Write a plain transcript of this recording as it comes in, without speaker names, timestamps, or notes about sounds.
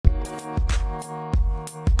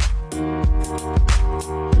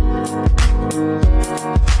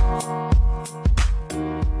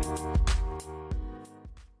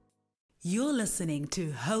listening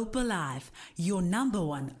to Hope Alive, your number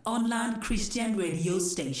one online Christian radio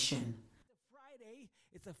station.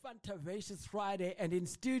 It's a fantastious Friday, and in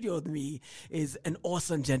studio with me is an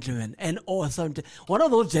awesome gentleman. One of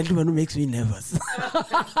those gentlemen who makes me nervous.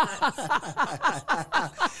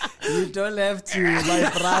 You don't have to, my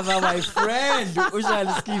brother, my friend.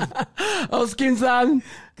 Oh, Skin-san.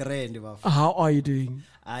 How are you doing?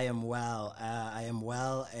 I am well.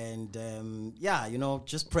 And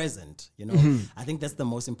just present. I think that's the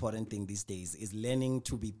most important thing these days, is learning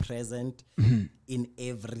to be present in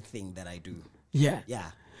everything that I do. Yeah.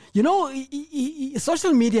 Yeah.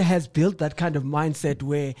 Social media has built that kind of mindset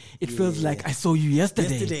where it feels like I saw you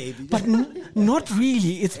yesterday. But not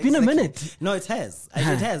really. It's been a minute. No, it has.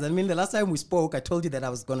 It has. I mean, the last time we spoke, I told you that I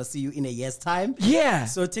was going to see you in a year's time. Yeah.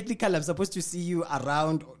 So technically, I'm supposed to see you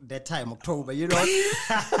around that time, October,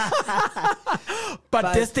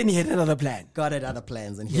 But destiny had another plan. God had other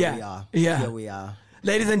plans, and here we are. Yeah. Here we are.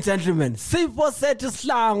 Ladies and gentlemen, Siphosethu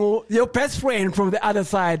Sihlangu, your best friend from the other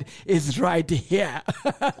side, is right here.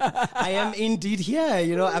 I am indeed here.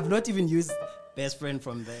 I've not even used best friend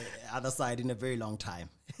from the other side in a very long time.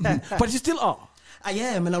 But you still are. I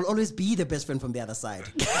am, and I'll always be the best friend from the other side.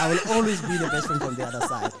 I will always be the best friend from the other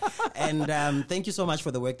side. And thank you so much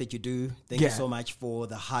for the work that you do. Thank you so much for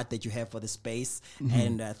the heart that you have for the space.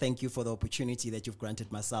 And thank you for the opportunity that you've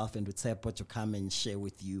granted myself and Rutsepo to come and share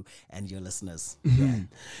with you and your listeners.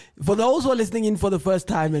 For those who are listening in for the first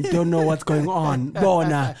time and don't know what's going on,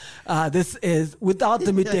 this is without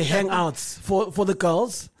the Midday Hangouts for the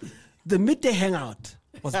girls. The Midday Hangout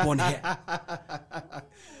was born here.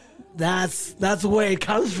 That's where it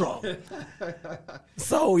comes from.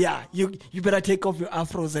 So you better take off your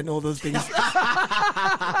afros and all those things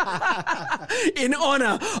in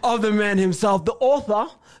honor of the man himself, the author,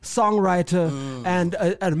 songwriter, and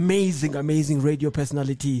an amazing radio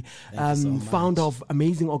personality, founder of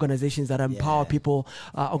amazing organizations that empower people,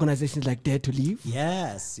 organizations like Dare to Live.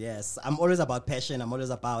 Yes. I'm always about passion. I'm always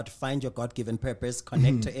about find your God-given purpose,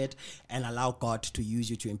 connect to it, and allow God to use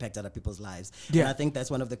you to impact other people's lives. And I think that's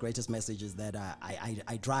one of the greatest messages that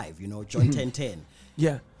I drive. John 10:10.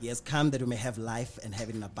 Yeah. He has come that we may have life and have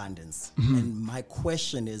it in abundance. And my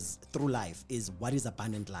question is, through life, is what is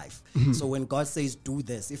abundant life? So when God says do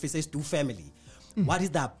this, if he says do family, what is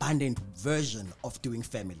the abundant version of doing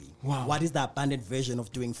family? Wow. What is the abundant version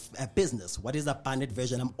of doing a business? What is the abundant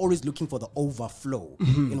version? I'm always looking for the overflow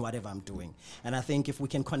in whatever I'm doing. And I think if we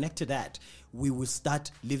can connect to that, we will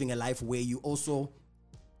start living a life where you also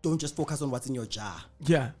don't just focus on what's in your jar.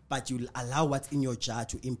 Yeah. But you allow what's in your jar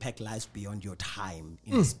to impact lives beyond your time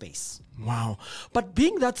in the space. Wow. But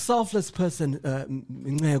being that selfless person,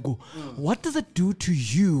 Ncegu, what does it do to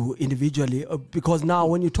you individually? Because now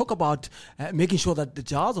when you talk about making sure that the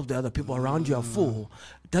jars of the other people around you are full,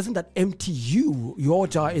 doesn't that empty your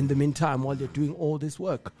jar in the meantime while you're doing all this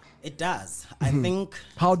work? It does. I think...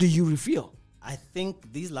 How do you feel? I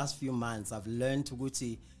think these last few months I've learned to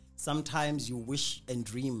Guti. Sometimes you wish and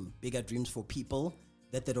dream bigger dreams for people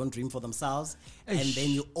that they don't dream for themselves. And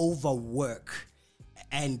then you overwork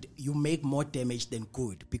and you make more damage than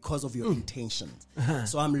good because of your intentions.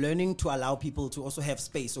 So I'm learning to allow people to also have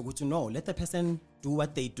space. So good to know, let the person do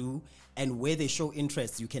what they do, and where they show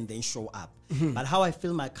interest, you can then show up. But how I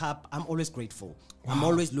fill my cup, I'm always grateful. Wow. I'm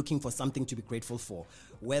always looking for something to be grateful for.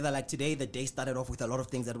 Whether like today, the day started off with a lot of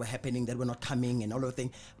things that were happening that were not coming and all of the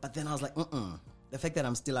things. But then I was like, the fact that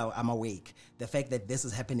I'm awake, the fact that this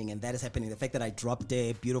is happening and that is happening, the fact that I dropped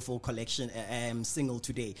a beautiful collection single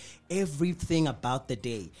today, everything about the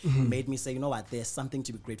day made me say, you know what, there's something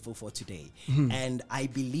to be grateful for today. And I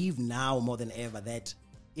believe now more than ever that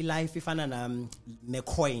in life, if I'm a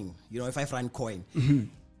coin, if I run coin,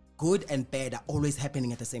 good and bad are always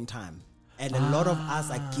happening at the same time. And a lot of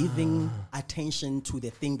us are giving attention to the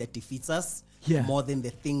thing that defeats us more than the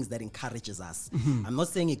things that encourages us. I'm not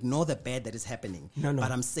saying ignore the bad that is happening,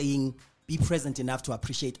 but I'm saying be present enough to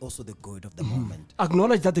appreciate also the good of the moment.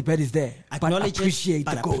 Acknowledge that the bad is there, Acknowledge but appreciate it,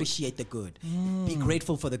 the good. Appreciate the good. Be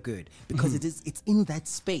grateful for the good, because it's in that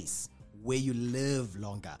space where you live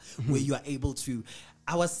longer, where you are able to...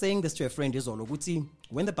 I was saying this to a friend, Izolo, Guti,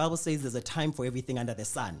 when the Bible says there's a time for everything under the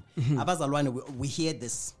sun, Abazalwane, we hear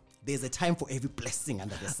this. There's a time for every blessing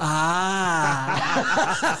under the sun.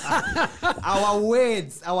 Our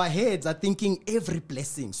words, our heads are thinking every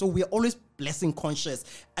blessing. So we're always blessing conscious.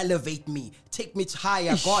 Elevate me. Take me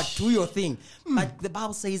higher. God, do your thing. But the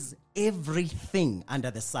Bible says everything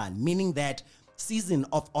under the sun, meaning that season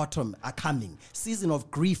of autumn are coming. Season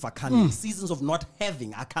of grief are coming. Seasons of not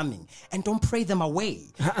having are coming. And don't pray them away,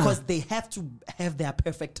 because they have to have their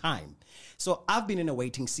perfect time. So I've been in a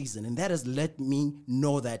waiting season, and that has let me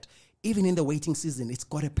know that even in the waiting season, it's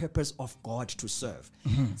got a purpose of God to serve.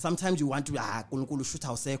 Sometimes you want to,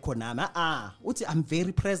 I'm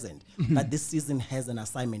very present, but this season has an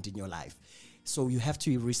assignment in your life. So you have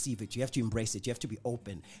to receive it. You have to embrace it. You have to be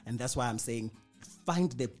open. And that's why I'm saying,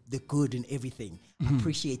 find the good in everything.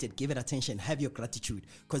 Appreciate it. Give it attention. Have your gratitude.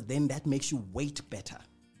 Because then that makes you wait better.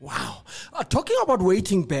 Wow. Talking about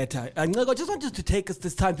waiting better, I just want you to take us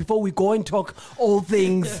this time before we go and talk all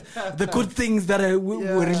things, the good things that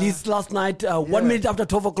were released last night. 1 minute after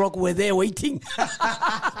 12 o'clock, we're there waiting.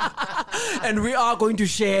 And we are going to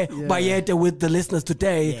share Bayete with the listeners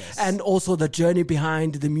today and also the journey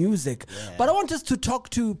behind the music. But I want us to talk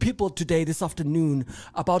to people today, this afternoon,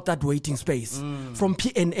 about that waiting space from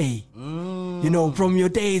PNA. You know, from your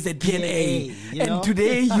days at PNA. And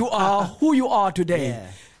today you are who you are today.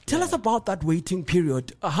 Tell us about that waiting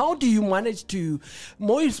period. How do you manage to,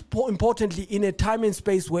 more importantly, in a time and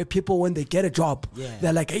space where people, when they get a job,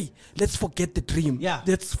 they're like, hey, let's forget the dream.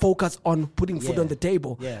 Let's focus on putting food on the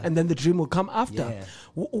table. And then the dream will come after.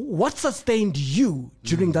 What sustained you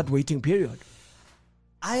during that waiting period?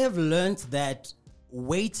 I have learned that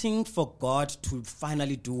waiting for God to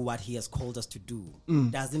finally do what he has called us to do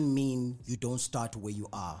doesn't mean you don't start where you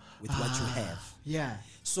are with what you have.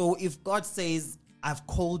 So if God says, I've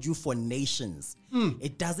called you for nations,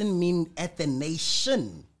 it doesn't mean at the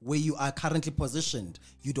nation where you are currently positioned,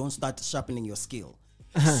 you don't start sharpening your skill.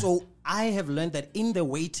 So I have learned that in the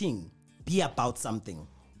waiting, be about something.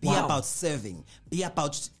 Be about serving. Be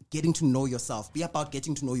about getting to know yourself. Be about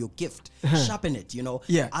getting to know your gift. Sharpen it, you know.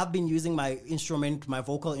 I've been using my instrument, my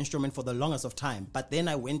vocal instrument for the longest of time. But then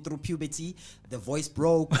I went through puberty. The voice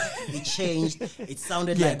broke. It changed. It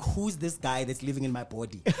sounded like, who's this guy that's living in my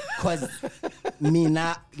body? Because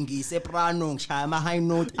mina ngiseprano ngishaya ama high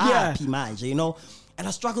note aphi manje, you know. And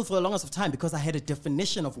I struggled for the longest of time because I had a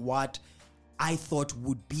definition of what I thought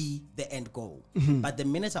would be the end goal. But the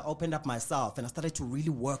minute I opened up myself and I started to really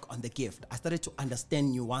work on the gift, I started to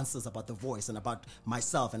understand nuances about the voice and about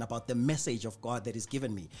myself and about the message of God that is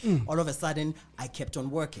given me. All of a sudden, I kept on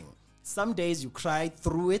working. Some days you cry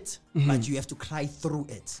through it, but you have to cry through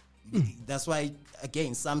it. That's why,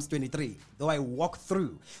 again, Psalms 23, though I walk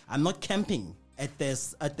through, I'm not camping at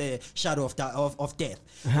the shadow of death.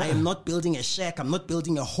 I am not building a shack. I'm not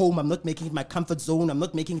building a home. I'm not making it my comfort zone. I'm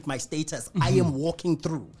not making it my status. I am walking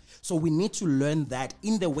through. So we need to learn that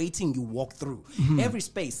in the waiting you walk through. Every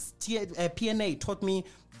space. PNA taught me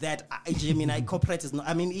that corporate is not,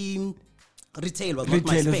 retail was not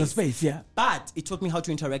my space. But it taught me how to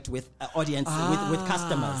interact with audience, with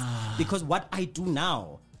customers. Because what I do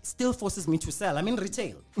now still forces me to sell. I'm in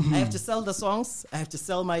retail. I have to sell the songs. I have to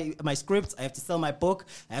sell my scripts. I have to sell my book.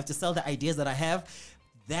 I have to sell the ideas that I have.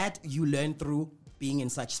 That you learn through being in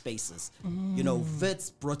such spaces. You know, Wits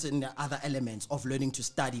brought in the other elements of learning to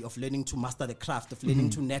study, of learning to master the craft, of learning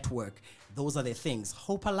to network. Those are the things.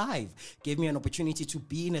 Hope Alive gave me an opportunity to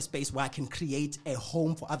be in a space where I can create a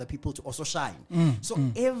home for other people to also shine. So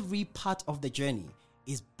every part of the journey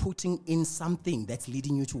is putting in something that's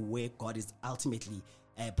leading you to where God is ultimately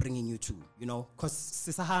bringing you to, you know, because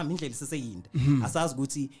sisahamba indlela siseyinde asazi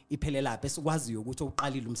ukuthi iphelela lapha esikwaziyo ukuthi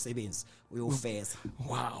uqalile umsebenzi uyofeza.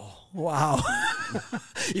 Wow.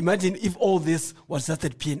 Imagine if all this was just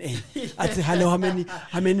at PNA. I'd say, hello, how many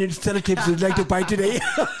sellotape would you like to buy today?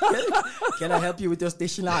 Can I help you with your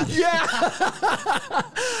stationery?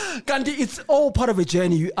 Kanti, it's all part of a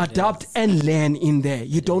journey. You adapt and learn in there.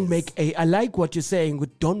 You don't make I like what you're saying,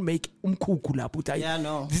 but don't make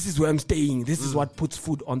no. This is where I'm staying. This is what puts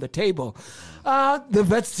food on the table. The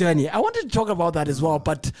vet's journey. I wanted to talk about that as well,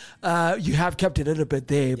 but you have kept it a little bit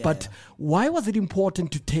there. But why was it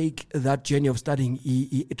important to take that journey of studying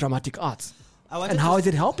dramatic arts? And how is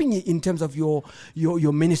it helping you in terms of your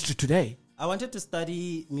ministry today? I wanted to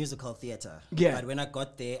study musical theater. But when I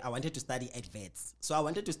got there, I wanted to study at vets. So I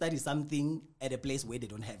wanted to study something at a place where they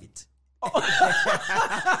don't have it.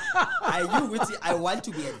 I want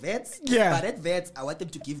to be at vets, but at vets, I want them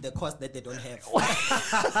to give the course that they don't have.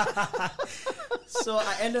 So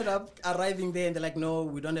I ended up arriving there and they're like, no,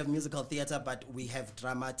 we don't have musical theater, but we have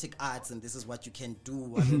dramatic arts and this is what you can do,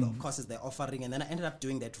 what are the courses they're offering. And then I ended up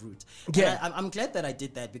doing that route. I'm glad that I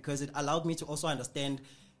did that because it allowed me to also understand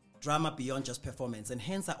drama beyond just performance. And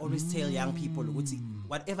hence I always tell young people,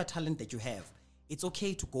 whatever talent that you have, it's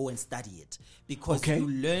okay to go and study it because you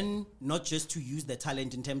learn not just to use the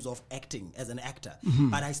talent in terms of acting as an actor,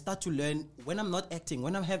 but I start to learn when I'm not acting,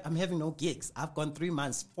 when I'm having no gigs. I've gone 3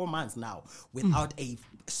 months, 4 months now without a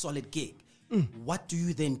solid gig. What do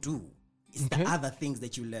you then do? It's the other things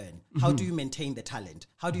that you learn. How do you maintain the talent?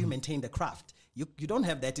 How do you maintain the craft? You don't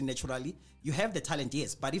have that naturally. You have the talent,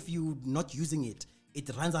 yes, but if you're not using it, it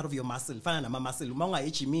runs out of your muscle. Fana nama muscle. Manga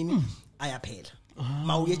echimini ayaphela.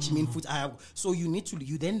 So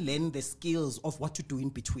you then learn the skills of what to do in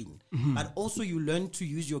between. But also you learn to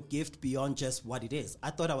use your gift beyond just what it is. I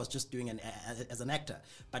thought I was just doing as an actor,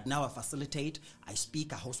 but now I facilitate, I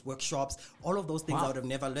speak, I host workshops, all of those things I would have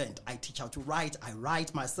never learned. I teach how to write, I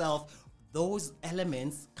write myself. Those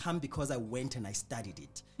elements come because I went and I studied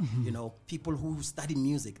it. You know, people who study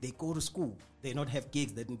music, they go to school, they not have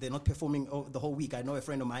gigs, they're not performing the whole week. I know a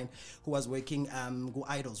friend of mine who was working Go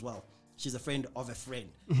Idol as well. She's a friend of a friend.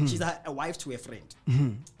 She's a wife to a friend.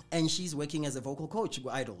 And she's working as a vocal coach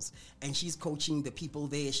with Idols. And she's coaching the people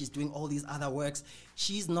there. She's doing all these other works.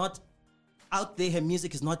 She's not out there. Her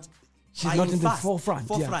music is not... She's not in the forefront.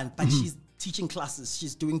 But she's teaching classes.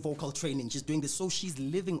 She's doing vocal training. She's doing this. So she's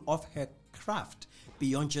living off her craft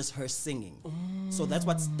beyond just her singing. So that's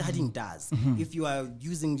what studying does. If you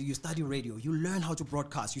study radio, you learn how to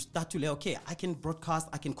broadcast. You start to learn, okay, I can broadcast,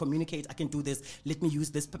 I can communicate, I can do this. Let me use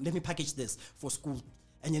this, let me package this for school.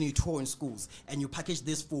 And then you tour in schools and you package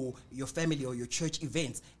this for your family or your church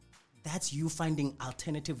events. That's you finding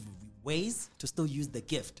alternative ways to still use the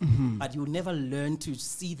gift. But you'll never learn to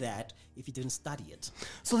see that if you didn't study it.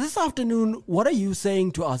 So this afternoon, what are you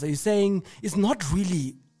saying to us? Are you saying it's not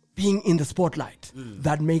really being in the spotlight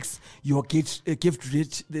that makes your gift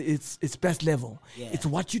reach its best level? It's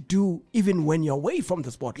what you do even when you're away from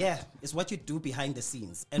the spotlight. Yeah, it's what you do behind the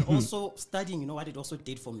scenes. And also studying, you know what it also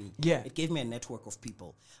did for me? Yeah. It gave me a network of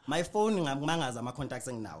people. My phone, I'm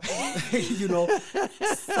contacting now. You know,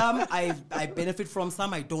 some I benefit from,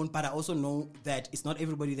 some I don't, but I also know that it's not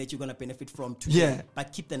everybody that you're going to benefit from today. Yeah.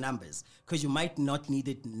 But keep the numbers, because you might not need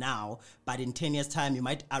it now, but in 10 years' time, you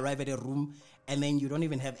might arrive at a room and then you don't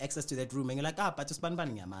even have access to that room. And you're like, but it's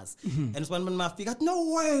Spanban Yamas. And Spanban figured,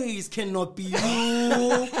 no ways, cannot be you.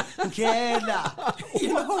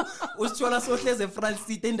 You know, there's a front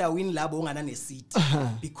seat and a win labo and a seat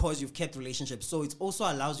because you've kept relationships. So it also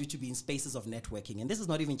allows you to be in spaces of networking. And this is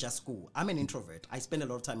not even just school. I'm an introvert. I spend a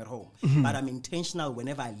lot of time at home. But I'm intentional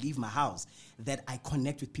whenever I leave my house that I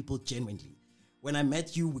connect with people genuinely. When I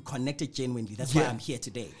met you, we connected genuinely. That's why I'm here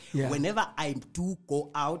today. Whenever I do go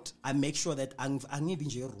out, I make sure that I'm in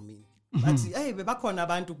your room. But hey,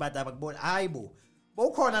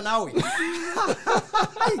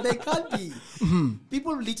 they can't be.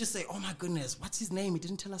 People will just say, oh my goodness, what's his name? He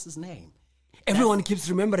didn't tell us his name. Everyone keeps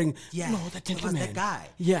remembering, no, that it was gentleman. that guy.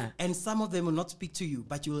 Yeah. And some of them will not speak to you,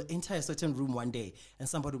 but you will enter a certain room one day and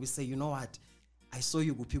somebody will say, you know what? I saw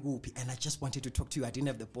you gupi, and I just wanted to talk to you. I didn't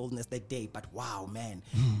have the boldness that day, but wow, man,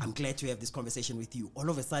 I'm glad to have this conversation with you. All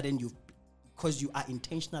of a sudden, because you are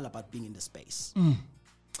intentional about being in the space.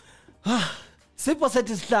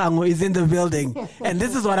 Siphosethu Sihlangu is in the building, and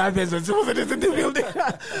this is what happens when Siphosethu is in the building.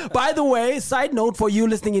 By the way, side note for you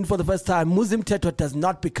listening in for the first time, Muslim Teto does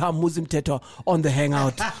not become Muslim Teto on the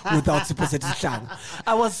Hangout without Siphosethu Sihlangu.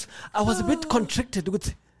 I was a bit constricted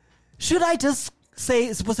with, should I just say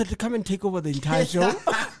Siphosethu to come and take over the entire show?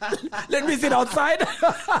 Let me sit outside.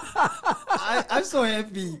 I'm so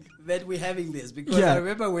happy that we're having this, because I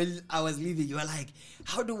remember when I was leaving, you were like,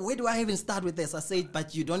 where do I even start with this? I said,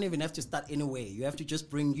 but you don't even have to start anyway. You have to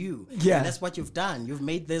just bring you. Yeah. And that's what you've done. You've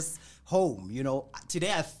made this home. You know,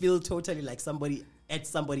 today I feel totally like somebody at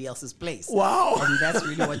somebody else's place. Wow. And that's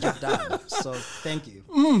really what you've done. So thank you.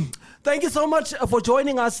 Thank you so much for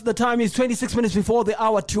joining us. The time is 26 minutes before the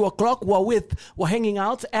hour 2 o'clock. We're hanging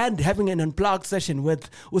out and having an unplugged session with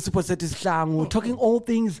Siphosethu Sihlangu, talking all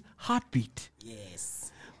things heartbeat.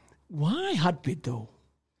 Yes. Why heartbeat though?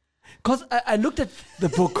 Because I looked at the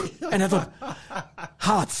book and I thought,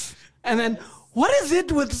 hearts. And then, what is it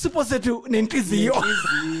with Siphosethu Nenhliziyo?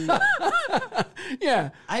 Yeah.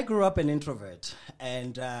 I grew up an introvert,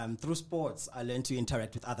 and through sports, I learned to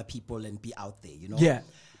interact with other people and be out there, you know? Yeah.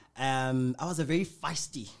 I was a very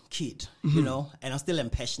feisty kid, you know, and I still am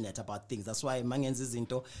passionate about things. That's why mangenzi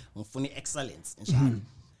zinto ngifuna excellence.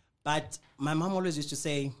 But my mom always used to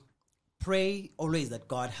say, pray always that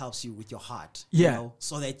God helps you with your heart, you know,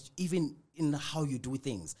 so that even in how you do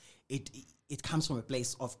things, it comes from a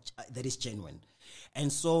place of that is genuine.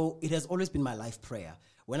 And so it has always been my life prayer.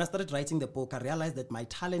 When I started writing the book, I realized that my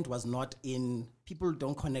talent was not in, people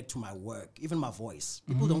don't connect to my work, even my voice.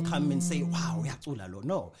 People don't come and say, wow,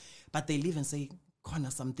 no. But they leave and say,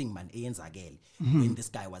 Kona something man, when this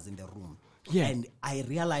guy was in the room. Yeah. And I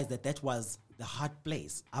realized that was the hard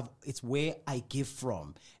place. It's where I give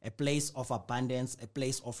from, a place of abundance, a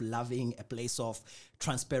place of loving, a place of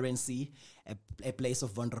transparency, a place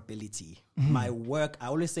of vulnerability. My work, I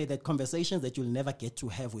always say that conversations that you'll never get to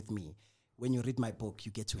have with me, when you read my book,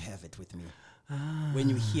 you get to have it with me. When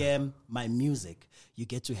you hear my music, you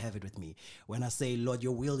get to have it with me. When I say, Lord,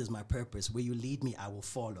 your will is my purpose. Where you lead me, I will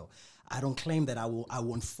follow. I don't claim that I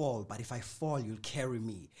won't fall, but if I fall, you'll carry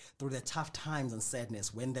me through the tough times and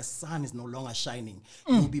sadness. When the sun is no longer shining,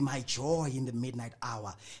 you'll be my joy in the midnight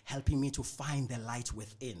hour, helping me to find the light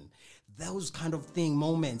within. Those kind of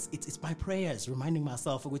moments, it's my prayers, reminding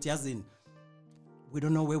myself, which as in, we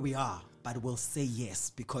don't know where we are, but we'll say yes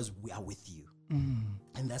because we are with you.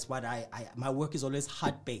 And that's what my work is always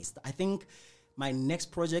heart-based. I think my next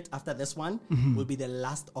project after this one will be the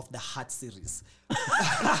last of the Heart series. And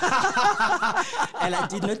I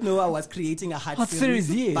did not know I was creating a Heart series,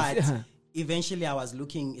 yes. But eventually I was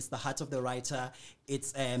looking, it's the heart of the writer,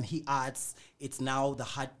 it's he arts, it's now the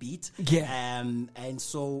heartbeat. Yeah. And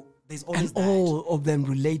so there's always and all of them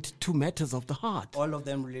relate to matters of the heart. All of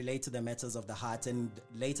them relate to the matters of the heart. And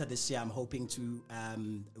later this year, I'm hoping to,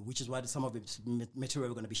 which is what some of the material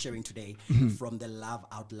we're going to be sharing today from the Love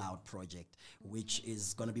Out Loud project, which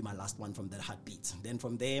is going to be my last one from the heartbeat. Then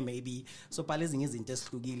from there, maybe, so palezing is because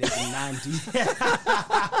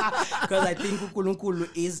I think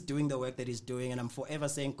uNkulunkulu is doing the work that he's doing. And I'm forever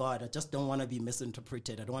saying, God, I just don't want to be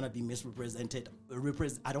misinterpreted. I don't want to be misrepresented. I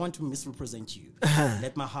don't want to misrepresent you.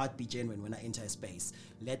 Let my heart be genuine when I enter a space.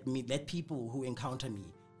 Let people who encounter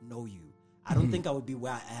me know you. I don't think I would be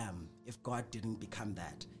where I am if God didn't become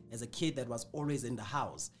that. As a kid that was always in the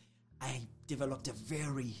house, I developed a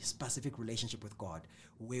very specific relationship with God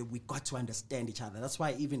where we got to understand each other. That's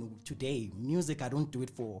why even today, music, I don't do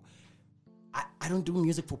it for, I don't do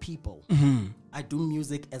music for people. I do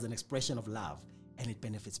music as an expression of love. And it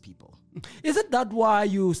benefits people. Isn't that why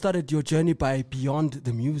you started your journey by Beyond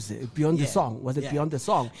the Music, Beyond the Song? Was it Beyond the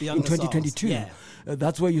Song Beyond in the 2022? Yeah.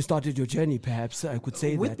 That's where you started your journey, perhaps I could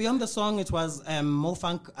say With that. Beyond the Song, it was Mo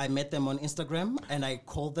Funk. I met them on Instagram and I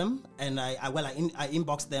called them and I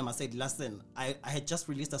inboxed them. I said, listen, I had just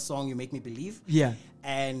released a song, You Make Me Believe. Yeah.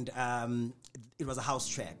 And it was a house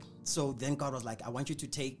track. So then God was like, I want you to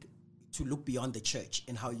look beyond the church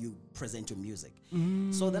in how you present your music.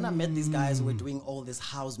 So then I met these guys who were doing all this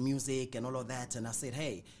house music and all of that. And I said,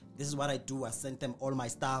 hey, this is what I do. I sent them all my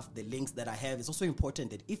stuff, the links that I have. It's also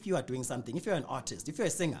important that if you are doing something, if you're an artist, if you're a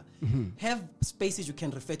singer, have spaces you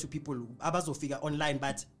can refer to people, abazofika online,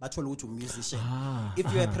 but to musician.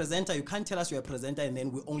 If you're a presenter, you can't tell us you're a presenter and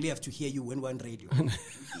then we only have to hear you when we're on radio.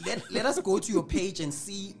 let us go to your page and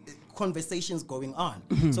see conversations going on.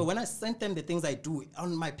 So when I sent them the things I do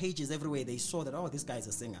on my pages everywhere, they saw that, oh, this guy is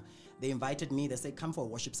a singer. They invited me. They said, come for a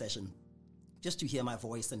worship session just to hear my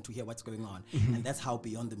voice and to hear what's going on. And that's how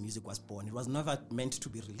Beyond the Music was born. It was never meant to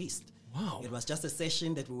be released. Wow. It was just a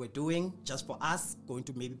session that we were doing just for us, going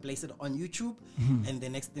to maybe place it on YouTube. And the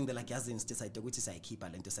next thing they're like, I keep I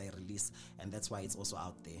release. And that's why it's also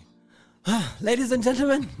out there. Ladies and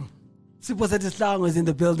gentlemen, Siphosethu Sihlangu is in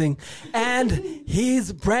the building, and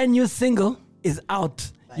his brand new single is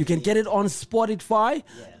out. You can get it on Spotify,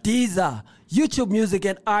 Deezer, YouTube Music,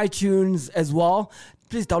 and iTunes as well.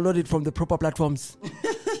 Please download it from the proper platforms.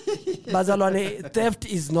 Bazalwane, theft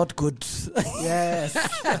is not good. Yes.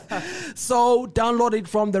 So download it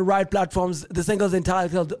from the right platforms. The single is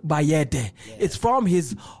entitled Bayete. Yes. It's from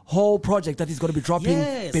his whole project that he's going to be dropping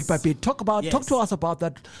bit by bit. Talk to us about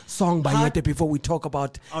that song Bayete before we talk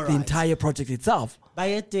about the entire project itself.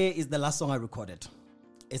 Bayete is the last song I recorded.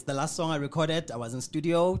 It's the last song I recorded. I was in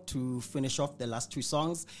studio to finish off the last two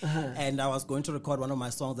songs. And I was going to record one of my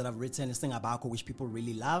songs that I've written, a sing abako, which people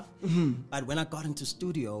really love. But when I got into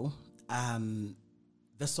studio,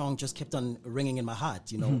 the song just kept on ringing in my heart,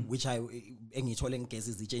 you know, which I wow.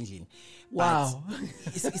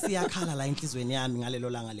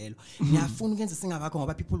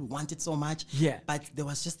 People want it so much. Yeah. But there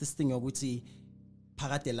was just this thing of when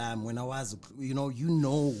I was, you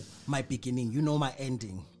know my beginning, you know my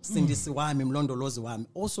ending.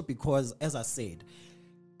 Also because, as I said,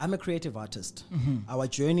 I'm a creative artist. Our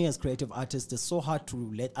journey as creative artists is so hard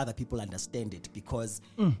to let other people understand it because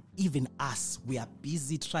even us, we are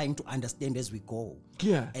busy trying to understand as we go.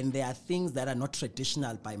 Yeah. And there are things that are not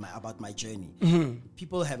traditional about my journey.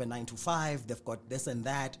 People have a 9-to-5, they've got this and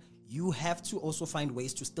that. You have to also find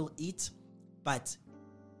ways to still eat, but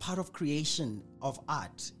part of creation of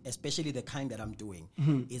art, especially the kind that I'm doing,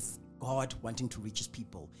 is God wanting to reach his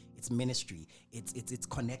people. It's ministry. It's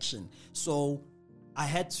connection. So I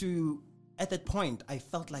had to, at that point, I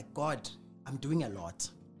felt like, God, I'm doing a lot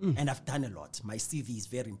and I've done a lot. My CV is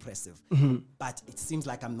very impressive, but it seems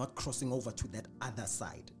like I'm not crossing over to that other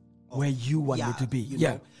side. Where you want me to be. You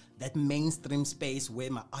know, that mainstream space where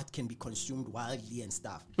my art can be consumed widely and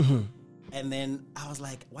stuff. And then I was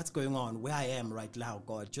like, what's going on? Where I am right now,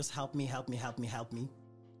 God, just help me.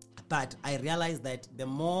 But I realized that the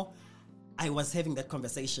more I was having that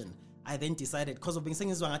conversation, I then decided, because of being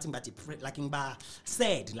singing this one, like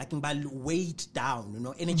sad, like weighed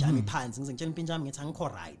down, energy pants,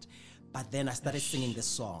 right. But then I started singing this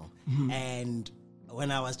song, and when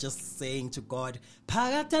I was just saying to God,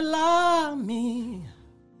 Pagatelami,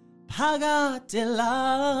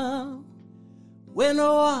 Pagatela, when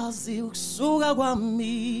owazi ukusuka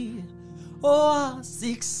kwami,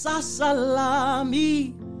 owazi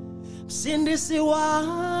kusasalami, msindisi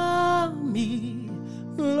wami,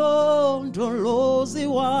 londolozi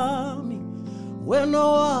wami, when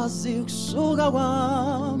owazi ukusuka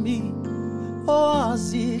kwami,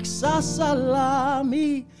 owazi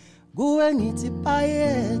kusasalami, guwe ngithi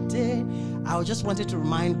bayete. I just wanted to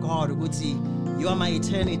remind God, ukuthi, you are my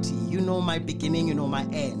eternity, you know my beginning, you know my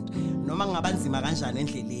end. Noma ngabanzima kanjani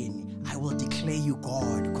endleleni, I will declare you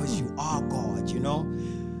God, because you are God,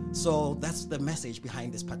 So that's the message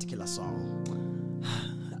behind this particular song.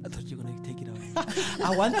 I thought you were going to take it away.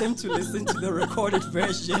 I want them to listen to the recorded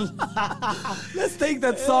version. Let's take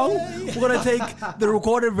that song. We're going to take the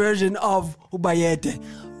recorded version of Ubayete.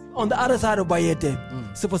 On the other side of Bayete,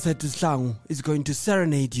 Siphosethu Sihlangu is going to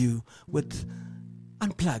serenade you with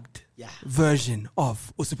unplugged version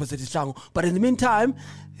of Siphosethu Sihlangu. But in the meantime,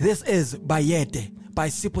 this is Bayete by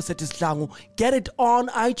Siphosethu Sihlangu. Get it on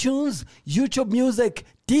iTunes, YouTube Music,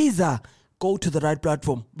 Deezer. Go to the right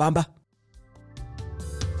platform. Bamba.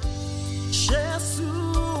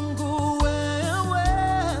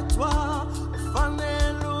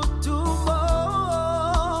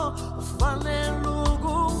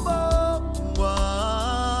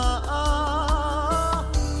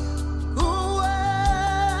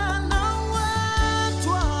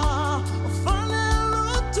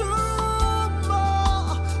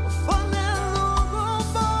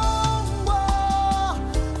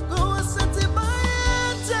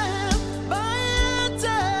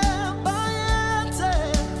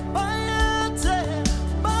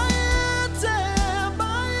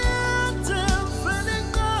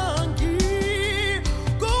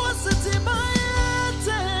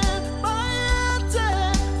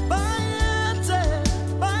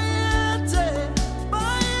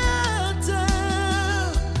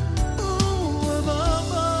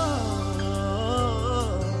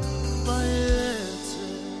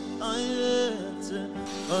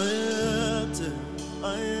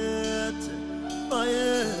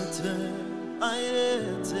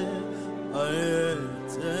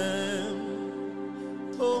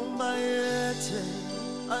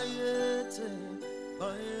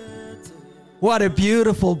 What a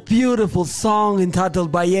beautiful, beautiful song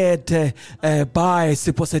entitled Bayete by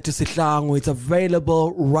Siphosethu Sihlangu. It's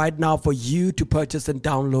available right now for you to purchase and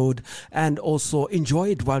download and also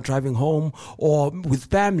enjoy it while driving home or with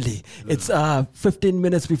family. It's 15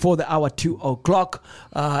 minutes before the hour 2 o'clock.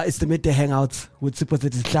 It's the Midday Hangout with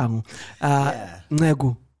Siphosethu Sihlangu.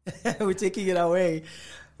 Ncegu. We're taking it away.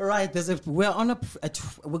 Right, we're not a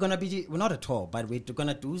tour, but we're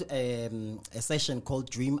gonna do a session called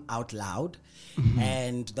Dream Out Loud,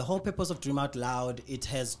 and the whole purpose of Dream Out Loud, it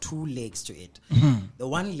has 2 legs to it. The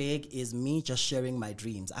one leg is me just sharing my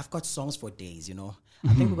dreams. I've got songs for days, I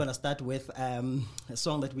think we're gonna start with a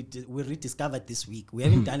song that we rediscovered this week. We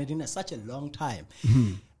haven't done it in such a long time,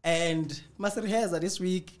 and Master Heza this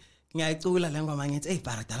week. Ngiyayicula le ngoma ngithi hey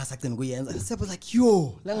baradala sacela ukuyenza Sipho like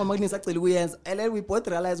yo le ngoma ngisacela ukuyenza, and then we both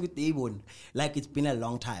realized with Devon like it's been a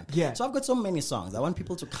long time. So I've got so many songs. I want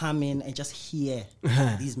people to come in and just hear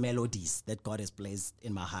these melodies that God has placed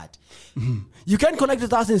in my heart. You can connect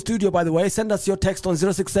with us in studio, by the way. Send us your text on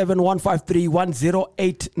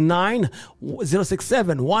 067-153-1089,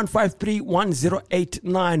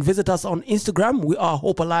 067-153-1089. Visit us on Instagram. We are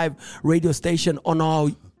Hope Alive radio station. On our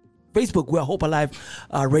Facebook, we're Hope Alive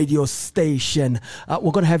radio station.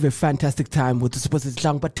 We're going to have a fantastic time with the Siphosethu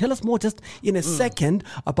Sihlangu. But tell us more just in a second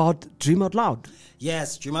about Dream Out Loud.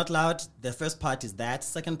 Yes, Dream Out Loud. The first part is that.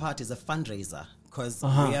 Second part is a fundraiser. Because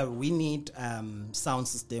we need sound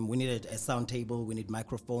system. We need a sound table. We need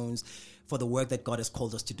microphones for the work that God has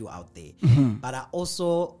called us to do out there. But I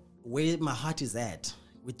also, where my heart is at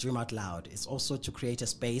with Dream Out Loud, is also to create a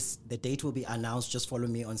space. The date will be announced. Just follow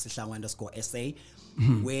me on Sihlangu_SA.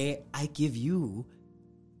 Where I give you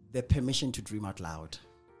the permission to dream out loud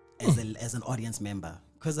as an audience member.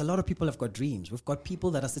 Because a lot of people have got dreams. We've got people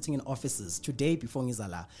that are sitting in offices. Today, before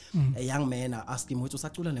Ngizala, a young man, I asked him, which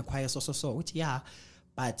yeah.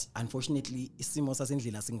 But unfortunately,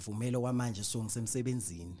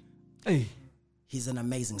 he's an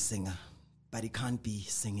amazing singer, but he can't be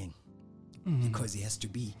singing because he has to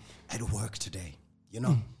be at work today,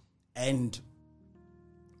 And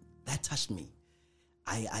that touched me.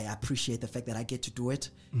 I appreciate the fact that I get to do it,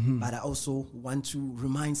 but I also want to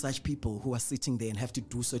remind such people who are sitting there and have to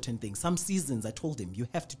do certain things. Some seasons, I told him, you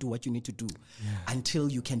have to do what you need to do until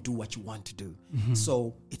you can do what you want to do.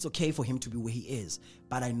 So it's okay for him to be where he is,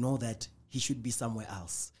 but I know that he should be somewhere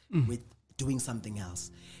else with doing something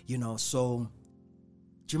else, you know. So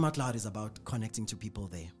Dream Out Loud is about connecting to people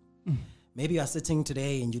there. Maybe you are sitting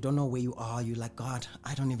today and you don't know where you are. You're like, God,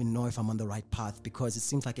 I don't even know if I'm on the right path because it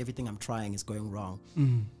seems like everything I'm trying is going wrong.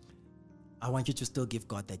 I want you to still give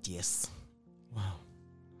God that yes. Wow.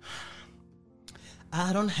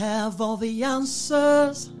 I don't have all the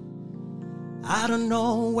answers. I don't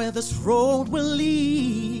know where this road will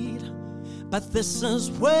lead, but this is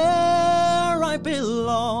where I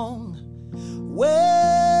belong.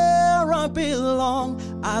 Where I belong.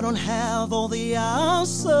 I don't have all the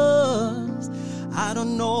answers. I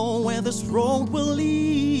don't know where this road will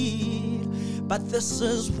lead, but this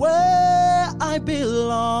is where I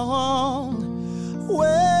belong.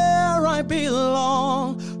 Where I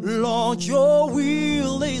belong. Lord, your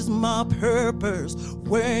will is my purpose.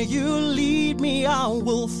 Where you lead me, I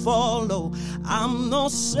will follow. I'm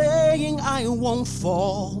not saying I won't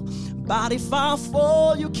fall, but if I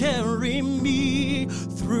fall, you carry me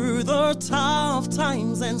through the tough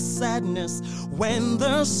times and sadness. When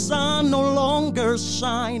the sun no longer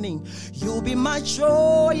shining, you'll be my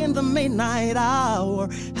joy in the midnight hour,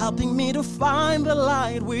 helping me to find the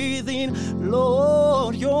light within.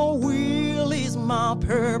 Lord, your will is my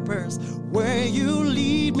purpose. Where you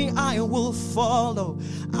lead me, I will follow.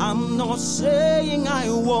 I'm not saying I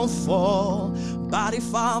won't fall, but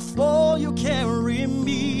if I fall, you carry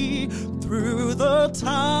me through the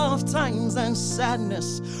tough times and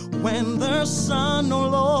sadness. When the sun no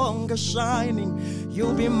longer shining,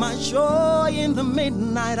 you'll be my joy in the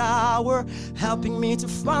midnight hour, helping me to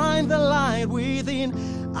find the light within.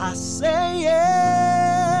 I say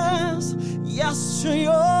yes, yes to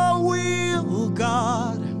your will,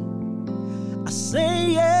 God. I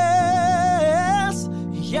say yes,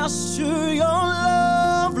 yes to your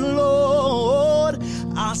love, Lord.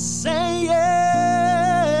 I say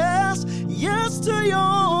yes, yes to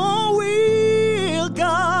your will,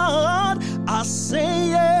 God. I say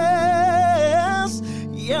yes,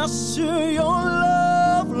 yes to your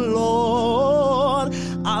love, Lord.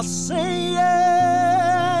 I say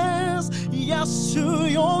yes, yes to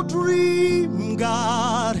your dream,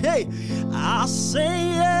 God. Hey, I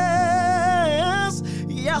say yes,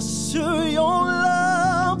 yes to your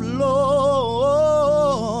love, Lord.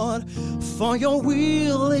 For your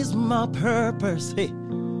will is my purpose. Hey,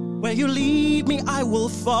 where you lead me, I will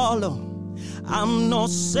follow. I'm not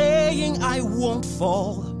saying I won't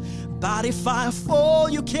fall, but if I fall,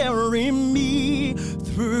 you carry me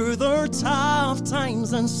through the tough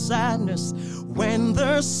times and sadness. When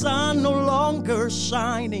the sun no longer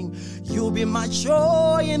shining, you'll be my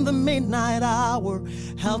joy in the midnight hour,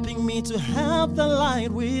 helping me to have the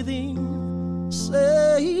light within.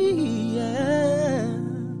 Say yes.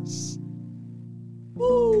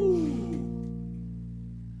 Woo.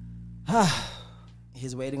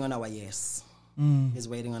 He's waiting on our yes. He's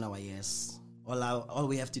waiting on our yes. All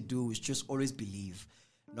we have to do is just always believe.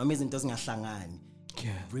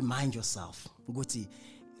 Remind yourself, Guti,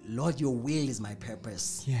 Lord, your will is my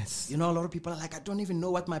purpose. Yes. You know, a lot of people are like, I don't even know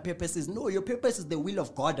what my purpose is. No, your purpose is the will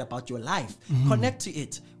of God about your life. Connect to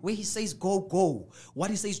it. Where he says go, go. What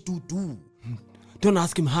he says do, do. Don't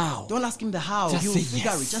ask him how. Don't ask him the how. Just He'll say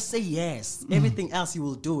figure yes. it. Just say yes. Everything else he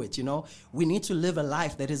will do it, you know. We need to live a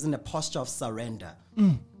life that is in a posture of surrender.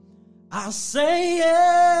 I say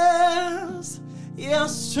yes,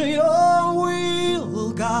 yes to your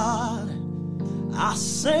will, God. I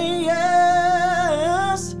say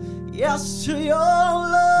yes, yes to your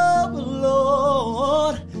love,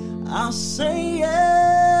 Lord. I say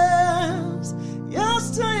yes,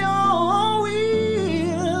 yes to your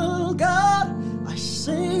will, God. I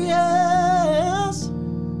say yes,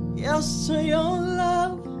 yes to your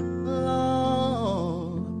love,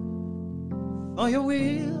 Lord. For your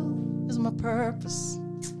will is my purpose.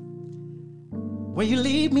 Where you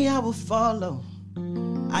lead me, I will follow.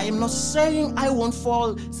 I am not saying I won't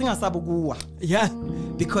fall. Sing asabuguwa. Yeah.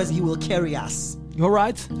 Because he will carry us. You're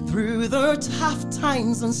right. Through the tough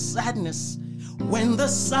times and sadness. When the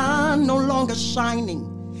sun no longer shining.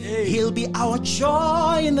 He'll be our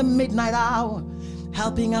joy in the midnight hour,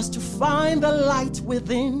 helping us to find the light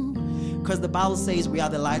within. Because the Bible says we are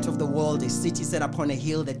the light of the world, a city set upon a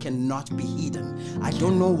hill that cannot be hidden. I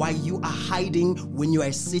don't know why you are hiding when you are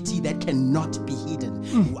a city that cannot be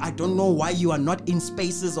hidden. I don't know why you are not in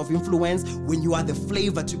spaces of influence when you are the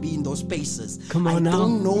flavor to be in those spaces. Come on I now.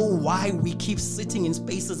 don't know why we keep sitting in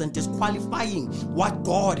spaces and disqualifying what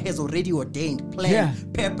God has already ordained,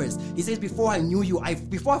 planned, purpose. He says, before I knew you,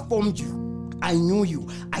 before I formed you, I knew you.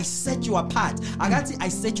 I set you apart. I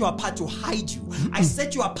set you apart to hide you. I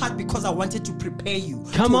set you apart because I wanted to prepare you.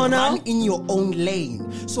 Come on run now. in your own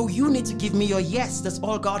lane. So you need to give me your yes. That's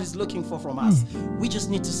all God is looking for from us. We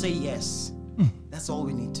just need to say yes. That's all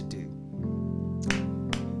we need to do.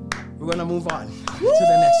 We're going to move on to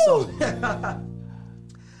the next song.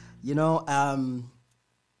 You know,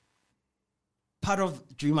 part of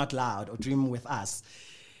Dream Out Loud or Dream With Us,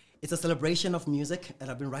 it's a celebration of music,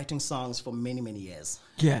 and I've been writing songs for many, many years.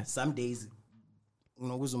 Yeah. Some days,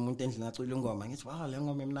 wow, le ngoma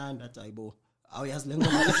imnandi athi ayibo. Awuyazi le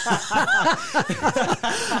ngoma.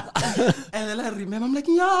 And then I remember, I'm like,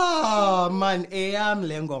 yeah, man,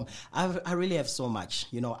 le ngoma. I really have so much.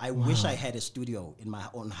 You know, I wish I had a studio in my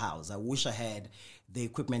own house. I wish I had the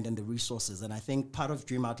equipment and the resources. And I think part of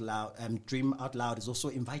Dream Out Loud is also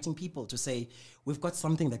inviting people to say, we've got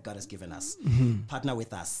something that God has given us. Partner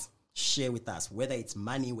with us. Share with us, whether it's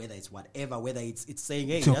money, whether it's whatever, whether it's saying,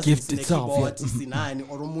 hey, your gift itself, no, you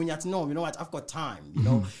know what, I've got time, you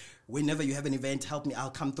know, whenever you have an event, help me, I'll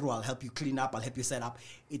come through, I'll help you clean up, I'll help you set up.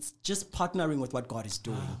 It's just partnering with what God is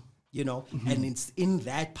doing, you know, and it's in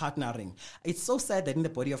that partnering. It's so sad that in the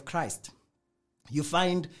body of Christ, you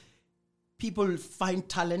find people find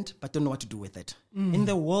talent but don't know what to do with it. In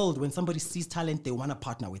the world, when somebody sees talent, they want to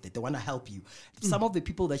partner with it. They want to help you. Some of the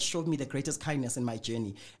people that showed me the greatest kindness in my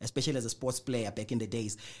journey, especially as a sports player back in the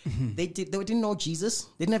days, they didn't know Jesus.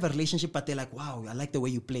 They didn't have a relationship, but they're like, wow, I like the way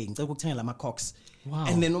you're playing. Wow.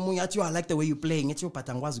 And then I like the way you're playing. It's your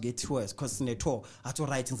pattern was get tours because neto at all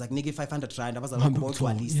writings like nigga 500 rand. I was like,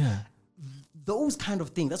 at least. Those kind of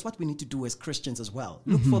things. That's what we need to do as Christians as well.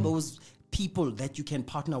 Look for those people that you can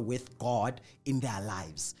partner with God in their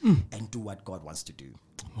lives and do what God wants to do.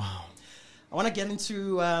 Wow. I want to get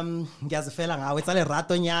into Ngiyazifela it's a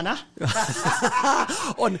rato nyana.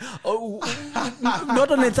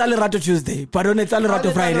 Not on Etsale Rato Tuesday, but on Etsale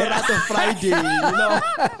Rato Friday. You know.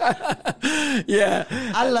 Yeah.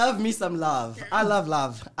 I love me some love. I love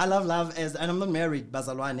love. And I'm not married,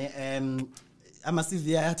 Bazalwane. I'm a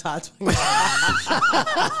severe tattoo.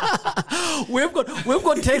 We've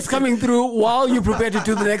got text coming through while you prepare to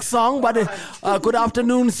do the next song. But good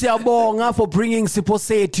afternoon, Siyabonga, for bringing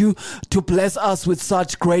Siphosethu to bless us with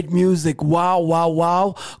such great music.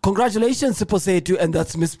 Wow. Congratulations, Siphosethu, and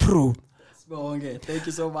that's Miss Prue. Thank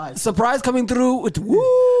you so much. Surprise coming through with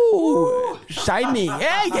woo, shiny.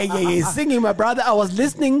 Yeah. Singing, my brother. I was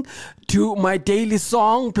listening to my daily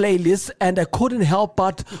song playlist and I couldn't help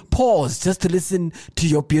but pause just to listen to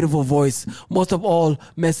your beautiful voice. Most of all,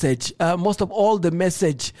 the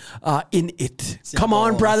message in it. Come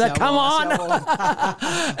on, brother. Come on.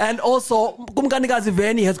 And also, Kumkanikazi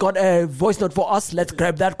Veni has got a voice note for us. Let's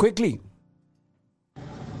grab that quickly.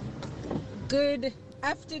 Good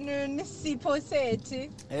afternoon, Siphosethu.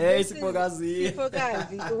 Hey, Siphokazi.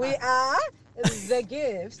 We are the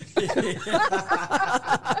gifts.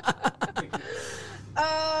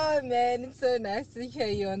 Oh man, it's so nice to hear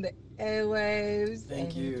you on the airwaves.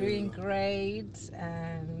 Thank you. You're doing great,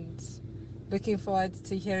 and looking forward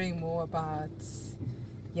to hearing more about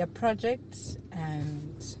your project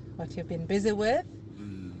and what you've been busy with.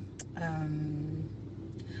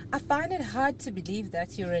 I find it hard to believe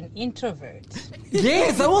that you're an introvert.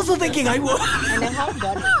 Yes, I'm also thinking I would. And a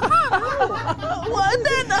homebody.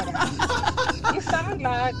 You sound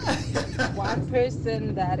like one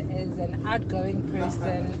person that is an outgoing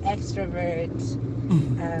person, extrovert,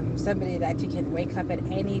 somebody that you can wake up at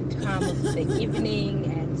any time of the evening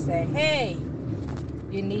and say, hey,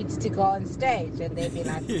 you need to go on stage. And they'd be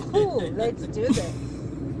like, cool, let's do this.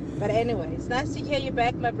 But anyway, it's nice to hear you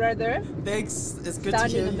back, my brother. Thanks. It's good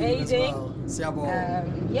Sounding to hear amazing. You as well.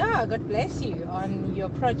 Yeah, God bless you on your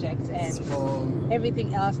project and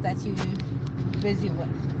everything else that you're busy with.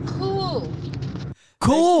 Cool.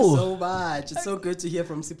 Thank you so much. It's so good to hear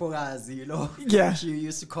from Siphokazi, you know. Yeah. She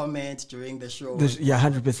used to comment during the show.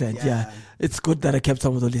 100%. Yeah. It's good that I kept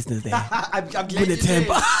some of the listeners there. I'm glad you did.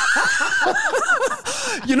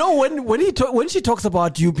 You know, when she talks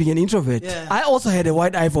about you being an introvert, I also had a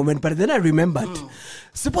wide eye moment, but then I remembered.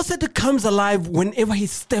 Siphosethu comes alive whenever he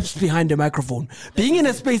steps behind the microphone. Being in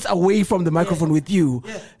a space away from the microphone with you,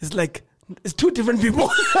 it's like, It's two different people.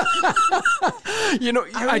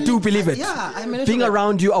 I do believe it. Yeah, I mean, being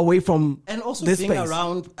around you away from and also this being space.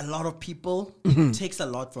 around a lot of people takes a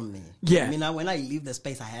lot from me. Yeah. I mean, when I leave the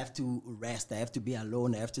space, I have to rest. I have to be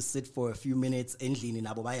alone. I have to sit for a few minutes. Endlini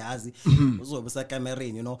nabo bayazi. Uzobusa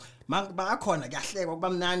kamereni, Bakhona kuyahlekwa kuba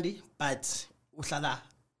mnandi, but uhlala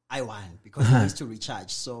I won because it needs to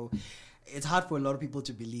recharge. So it's hard for a lot of people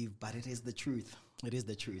to believe, but it is the truth. It is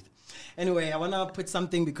the truth. Anyway, I want to put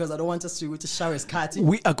something because I don't want us to shower his cutting.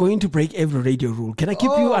 We are going to break every radio rule. Can I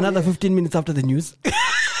give you another 15 minutes after the news?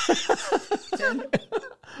 10?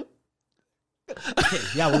 Okay,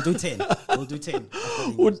 yeah, we'll do 10. We'll do 10.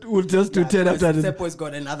 We'll just do 10 after the news. Seppo's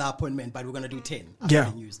got another appointment, but we're going to do 10 after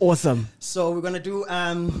Yeah, the news. awesome. So we're going to do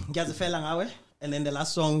Ngiyazifela Ngawe, and then the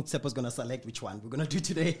last song, Seppo's going to select which one we're going to do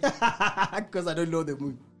today because I don't know the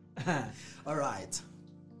mood. All right.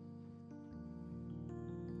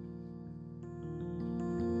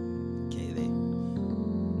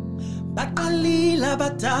 Baqalila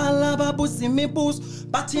badala babuza imibuzo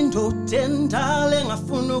bathi indoda endala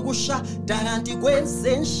engafuna ukushada kanti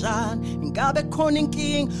kwenzenjani ingabe khona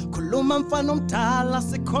inkinga khuluma mfana omdala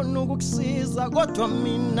sikhona ukukusiza kodwa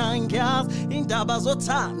mina ngiyazi indaba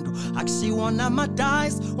zothando akusiwona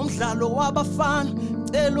amadice umdlalo wabafana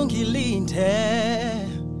cela ungilinde.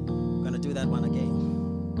 Gonna do that one again.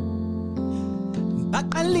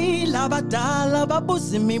 Baqalila badala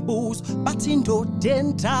babuza imibuzo bathi indoda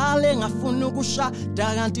endala engafuna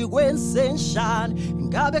ukushada kanti kwenzenjani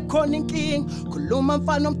ingabe khona inkinga khuluma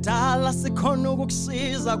mfana omdala sikhona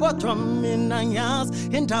ukukusiza kodwa mina ngiyazi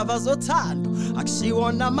indaba zothando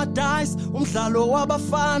akusiwona amadice umdlalo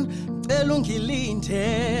wabafana cela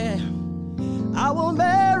ungilinde. I will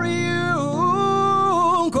marry you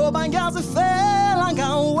ngoba ngiyazifela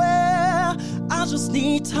ngawe. I just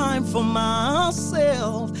need time for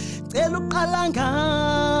myself. I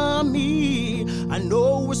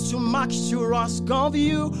know it's too much to ask of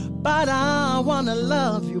you, but I wanna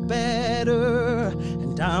love you better.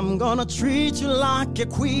 And I'm gonna treat you like a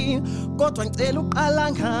queen. Kodwa ngicela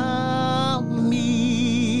uqala ngami.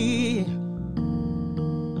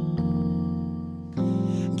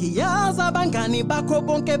 Ngiyazi abangani bakho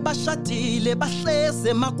bonke bashadile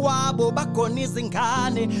bahleze makwabo bakhona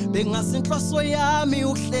izingane bengasinhloso yami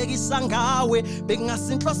uhlekisa ngawe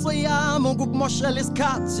bengasinhloso yami ukukumoshela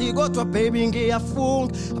isikhathi kodwa baby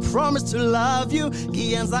ngiyafunga. I promise to love you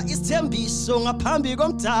ngiyenza isithembiso ngaphambi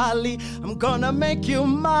komdali. I'm gonna make you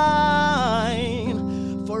mine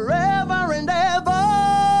forever and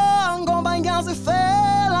ever ngoba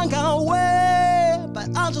ngiyazifela ngawe.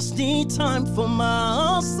 But I just need time for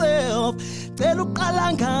myself. I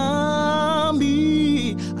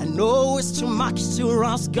know it's too much to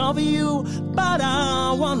ask of you, but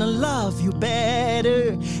I wanna love you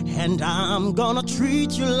better. And I'm gonna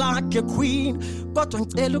treat you like a queen.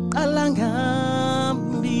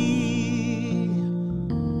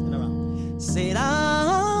 Said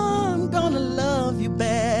I'm gonna love you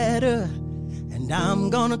better. And I'm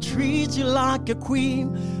gonna treat you like a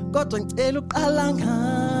queen. Kodwa ngicela uqala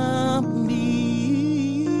ngami.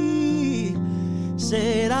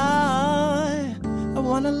 Said I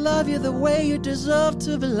wanna love you the way you deserve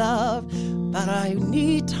to be loved, but I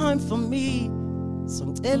need time for me. So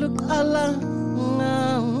ngicela uqala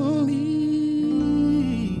ngami.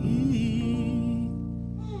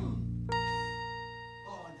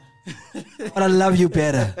 But I love you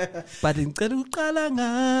better. But ngicela uqala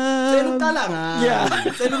ngami. Yeah.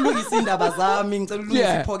 Ngicela ukulungisa indaba zami, ngicela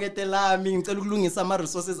ukulungisa iphokete lami, ngicela ukulungisa ama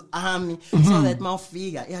resources ami so that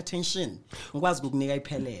mawufika iattention ngikwazi ukukunika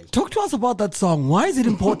iphelele. Talk to us about that song. Why is it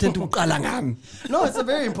important to uqala ngami? No, it's a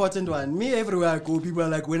very important one. Me, everywhere I go, people are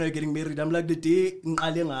like, when are you getting married? I'm like, the day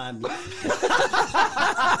ngiqale ngami.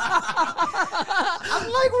 I'm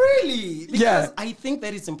like, really? Because I think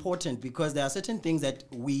that it's important because there are certain things that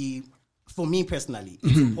for me personally,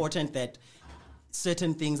 it's important that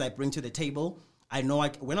certain things I bring to the table. I know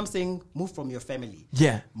when I'm saying move from your family,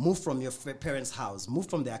 move from your parents' house, move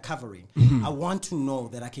from their covering, I want to know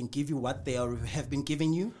that I can give you what they have been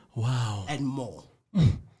giving you. Wow. And more.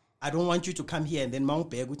 I don't want you to come here and then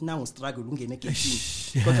mawubheka ukuthi nangu struggle ungene egethini.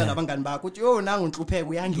 Kodwa labangani bakho uthi yo nangu nhlupheko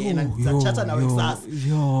uyangena ngizathatha nawe kusasa.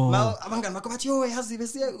 Abangani bakho bathi yo yazi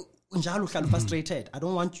bese njalo uhlala frustrated. I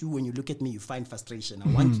don't want you when you look at me you find frustration.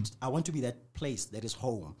 I want to be that place that is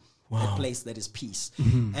home. Wow. That place that is peace.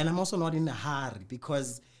 And I'm also not in a hurry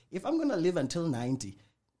because if I'm going to live until 90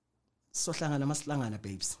 so hlangana masihlangana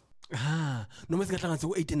babes. Noma singahlangana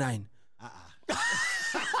ku 89.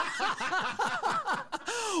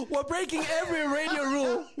 We're breaking every radio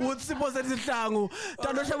rule. with Siphosethu Sihlangu.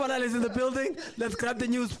 Tando Shabalala is in the building. Let's grab the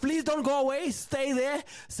news. Please don't go away. Stay there.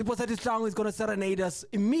 Siphosethu Sihlangu is going to serenade us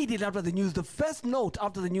immediately after the news. The first note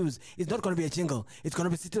after the news is not going to be a jingle. It's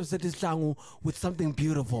going to be Siphosethu Sihlangu with something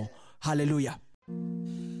beautiful. Hallelujah.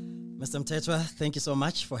 Mr. Mtetwa, thank you so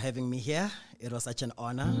much for having me here. It was such an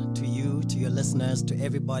honor to you, to your listeners, to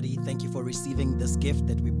everybody. Thank you for receiving this gift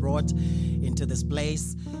that we brought into this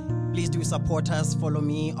place. Please do support us. Follow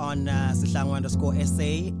me on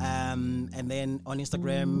Sihlangu_SA and then on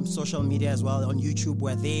Instagram, social media as well. On YouTube,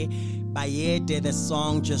 we're there. Bayede, the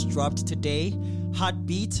song just dropped today.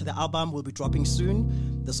 Heartbeat, the album will be dropping soon.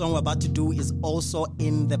 The song we're about to do is also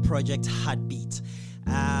in the project Heartbeat.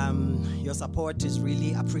 Your support is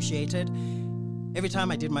really appreciated. Every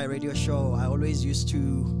time I did my radio show, I always used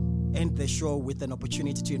to end the show with an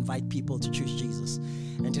opportunity to invite people to choose Jesus.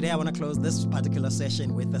 And today I want to close this particular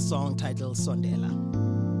session with a song titled Sondela.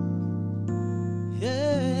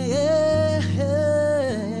 Yeah, yeah, yeah.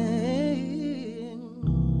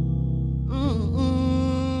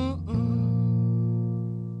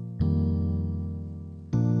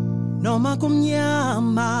 Noma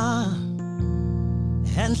kumnyama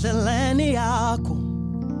endleleni yakho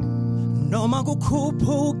noma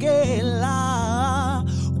kukhuphukela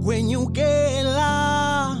kwenyukela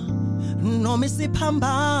noma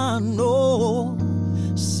isiphambano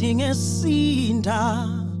singesinda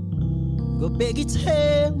ngobeka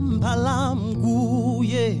ithemba lami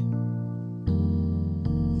kuye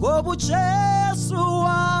ngoba uJesu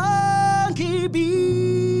wangibiza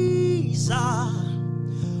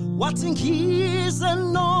wathi ngize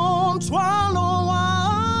nomthwalo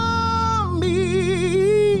wami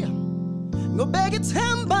ngobeka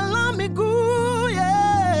ithemba lami kuye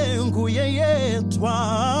yedwa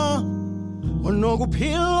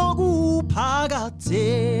onokuphila kuphakade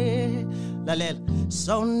lalela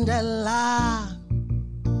sondela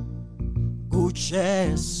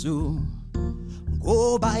kuJesu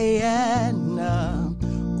ngoba yena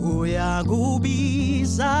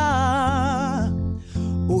uyakubiza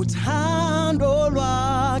uthando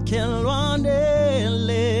lwakhe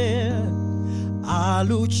lwanele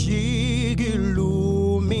aluchiki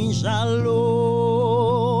lumi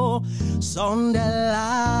njalo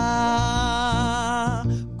sondela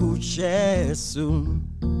kuJesu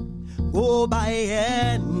ngoba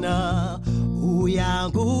yena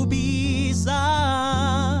uyakubiza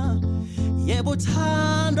yebo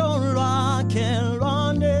uthando lwakhe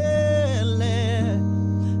lwanele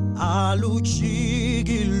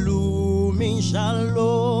aluchiki lumi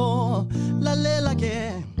njalo lalela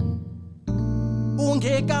ke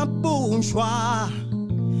ungekabunjwa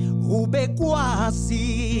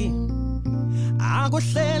ubekwazi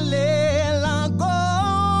akuhlelela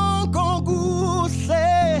konke kuhle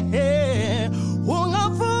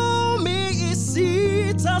ungavumi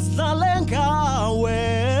isitha sihlale ngawe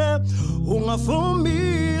ungavumi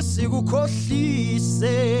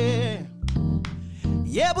sikukhohlise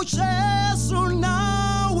yebo Jesu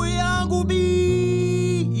nawe uyakubiza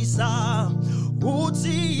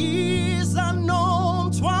uthi iza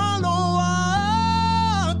nomthwalo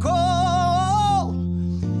wakho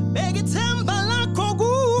beka ithemba lakho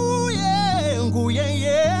kuye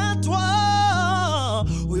yedwa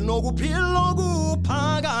unokuphila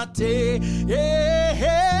kuphakade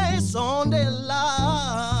sondela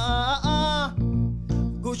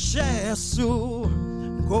kuJesu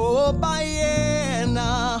ngoba yena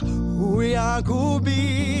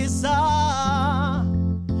uyakubiza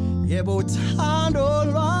yebo uthando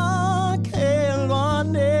lwakhe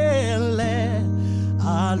lwanele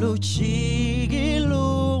aluchiki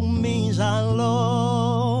lumi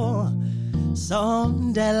njalo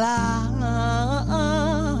sondela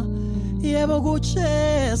yebo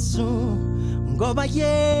kuJesu ngoba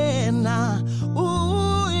yena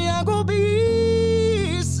uyakubiza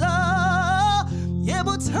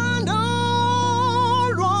yebo uthando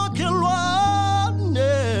lwakhe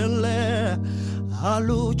lwanele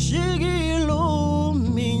aluchiki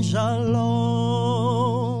lumi njalo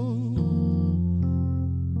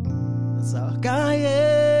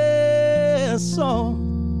Kayeso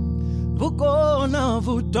vukona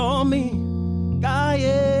vutomi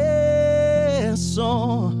Kayeso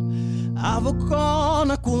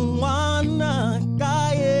avukona kunwana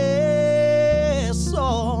Kayeso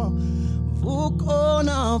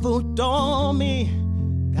vukona vutomi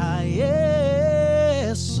Kayeso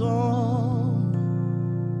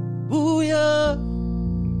buya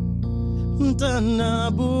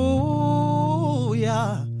mtana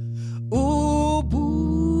buya ubu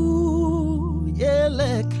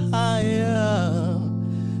yele kaya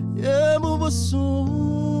yemubusu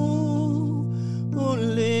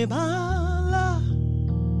ulebala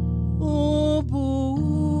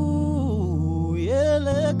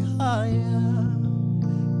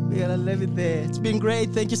leave it there. It's been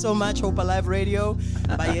great. Thank you so much, Hope Alive Radio.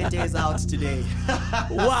 Bayente is out today.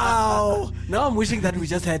 Wow. Now I'm wishing that we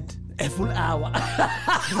just had a full hour.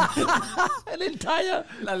 An entire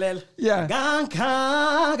Lalel. Yeah.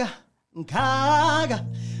 Gankaga, nkaga,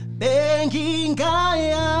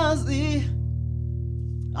 bengingayazi.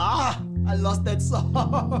 I lost that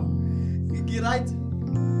song. You right?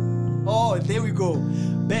 Oh, there we go.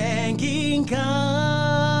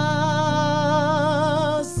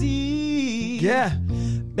 Bengingazi. Yeah.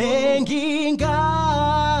 Bengingazi.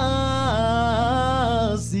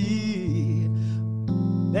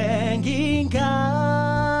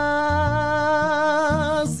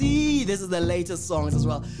 Bengingazi. This is the latest songs as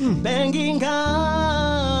well. Bengingazi.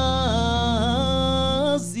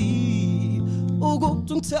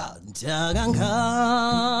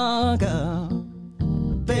 Ugutungtaganganga.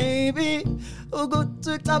 Baby,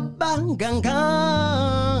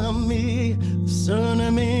 ugutungtabangangami.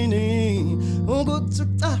 Sonamini.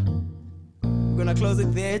 Ugutungta. We're gonna close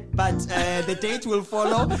it there, but the date will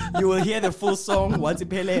follow. You will hear the full song once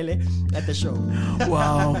iphelele at the show.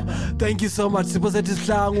 Wow. Thank you so much. Siphosethu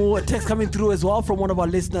Sihlangu. A text coming through as well from one of our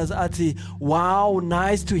listeners, Ati. Wow,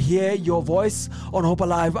 nice to hear your voice on Hope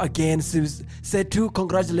Alive again. Siphosethu,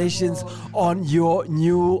 congratulations on your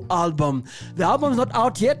new album. The album is not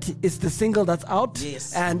out yet. It's the single that's out.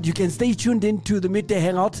 Yes. And you can stay tuned into the Midday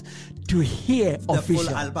Hangout to hear The official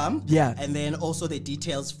full album. Yeah. And then also the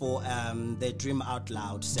details for the Dream Out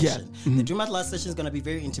Loud session. Yeah. The Dream Out Loud session is going to be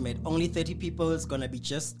very intimate. Only 30 people. It's going to be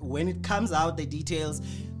just, when it comes out, the details,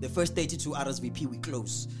 the first 32 RSVP, we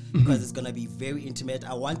close. Because it's going to be very intimate.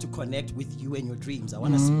 I want to connect with you and your dreams. I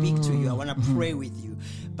want to speak to you. I want to pray with you.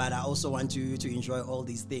 But I also want you to enjoy all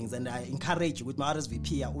these things. And I encourage you with my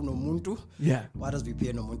RSVP, unomuntu. Yeah.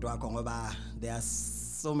 RSVP unomuntu wakho ngoba there's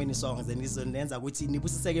so many songs and izonenza ukuthi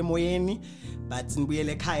nibusiseke emoyeni but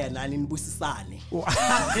nibuyele ekhaya nani nibusisane.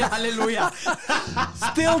 Hallelujah.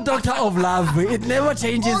 Still Doctor of Love. It never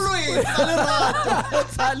changes. Always.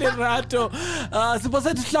 Salirato.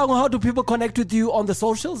 Siphosethu Sihlangu, how do people connect with you on the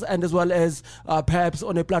socials and as well as perhaps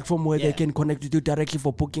on a platform where they can connect with you directly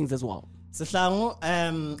for bookings as well? Sihlangu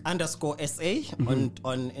 _SA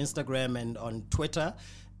on Instagram and on Twitter,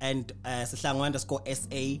 and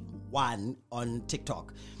Sihlangu _SA1 on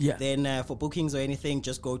TikTok. Yeah. Then for bookings or anything,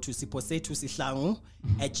 just go to Siphosethu Sihlangu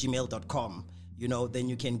 @gmail.com. You know, then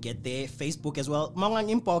you can get there. Facebook as well. Mawang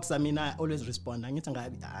inbox, I mean, I always respond.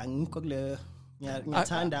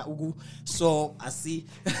 So I see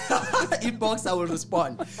inbox, I will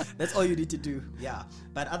respond. That's all you need to do. Yeah.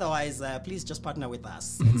 But otherwise, please just partner with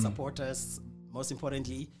us and support us. Most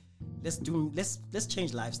importantly, let's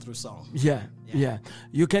change lives through song. Yeah.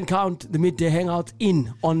 You can count the Midday Hangout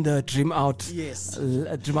in on the Dream Out. Yes.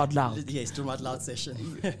 Dream Out Loud. Yes, Dream Out Loud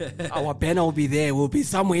session. Our banner will be there. We'll be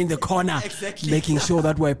somewhere in the corner, Exactly. making sure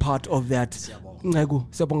that we're part of that. Ncegu,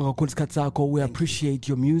 siyabonga kakhulu isikhathi sakho. We appreciate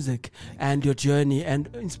your music and your journey and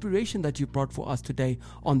inspiration that you brought for us today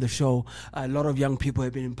on the show. A lot of young people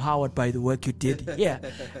have been empowered by the work you did here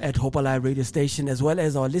at Hope Alive radio station, as well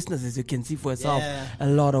as our listeners. As you can see for yourself, a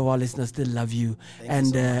lot of our listeners still love you. Thank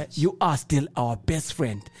you so much. You are still our best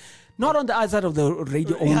friend. Not on the outside of the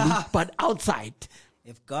radio only, but outside.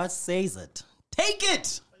 If God says it, take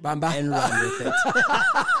it. Bamba. And run with it.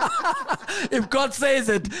 If God says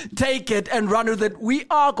it, take it and run with it. We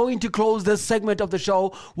are going to close this segment of the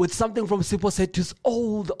show with something from Siphosethu's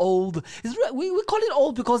old. We call it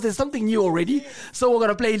old because there's something new already. So we're going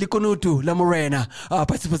to play Likunutu, La Morena, by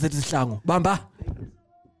Siphosethu Sihlangu. Bamba.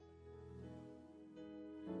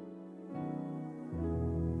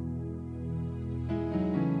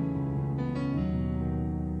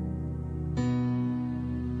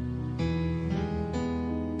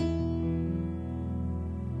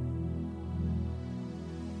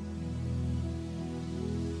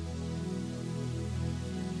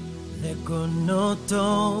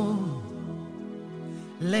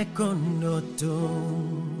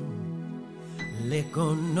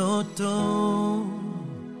 Lekonoto,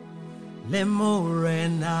 le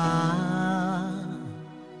morena,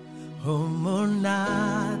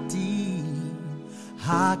 homonati,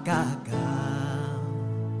 hagaga,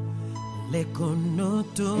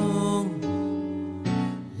 lekonoto,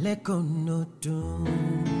 lekonoto,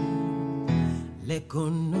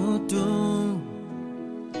 lekonoto.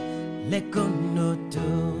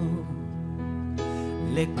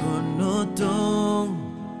 Lekonoto,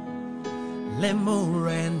 le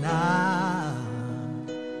morena,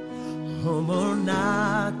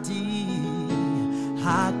 homonati,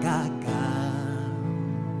 hagaga,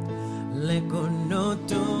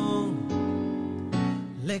 lekonoto,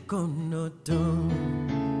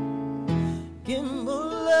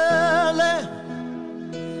 Gimbulele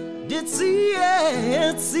Ditsi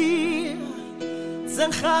etsi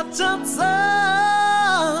Zenchatza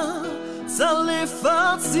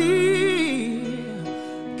Salifati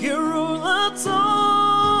Kirulato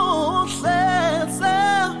Leze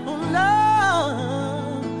Una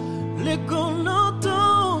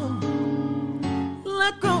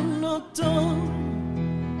Lekonoto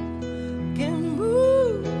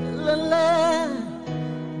Gimbulele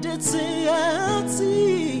Ditsi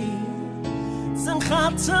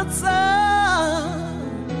Zenchatza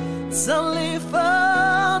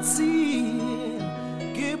Salifati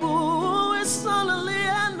Gibu Isolali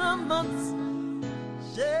Anamat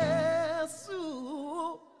Jesus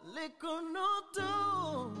Lekonoto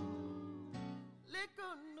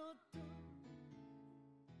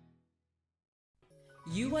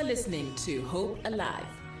You are listening to Hope Alive,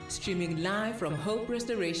 streaming live from Hope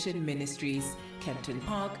Restoration Ministries, Kempton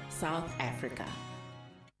Park, South Africa.